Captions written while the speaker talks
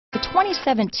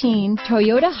2017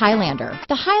 Toyota Highlander.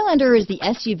 The Highlander is the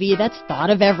SUV that's thought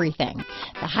of everything.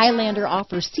 The Highlander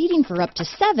offers seating for up to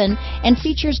 7 and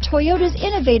features Toyota's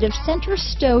innovative center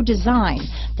stow design.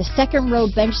 The second row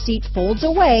bench seat folds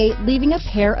away, leaving a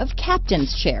pair of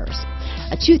captain's chairs.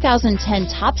 A 2010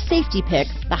 top safety pick,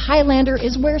 the Highlander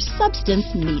is where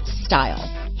substance meets style.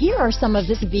 Here are some of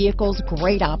this vehicle's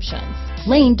great options: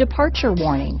 lane departure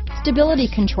warning, stability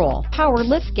control, power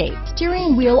liftgate,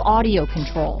 steering wheel audio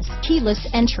controls, keyless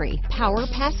entry, power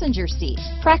passenger seat,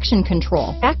 traction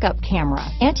control, backup camera,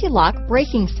 anti-lock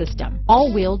braking system,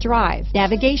 all-wheel drive,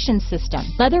 navigation system,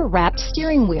 leather-wrapped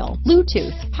steering wheel,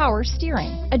 Bluetooth, power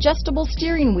steering, adjustable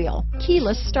steering wheel,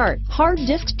 keyless start, hard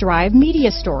disk drive media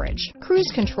storage,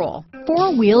 cruise control,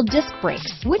 4-wheel disc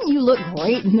brakes. Wouldn't you look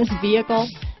great in this vehicle?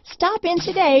 Stop in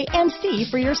today and see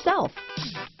for yourself.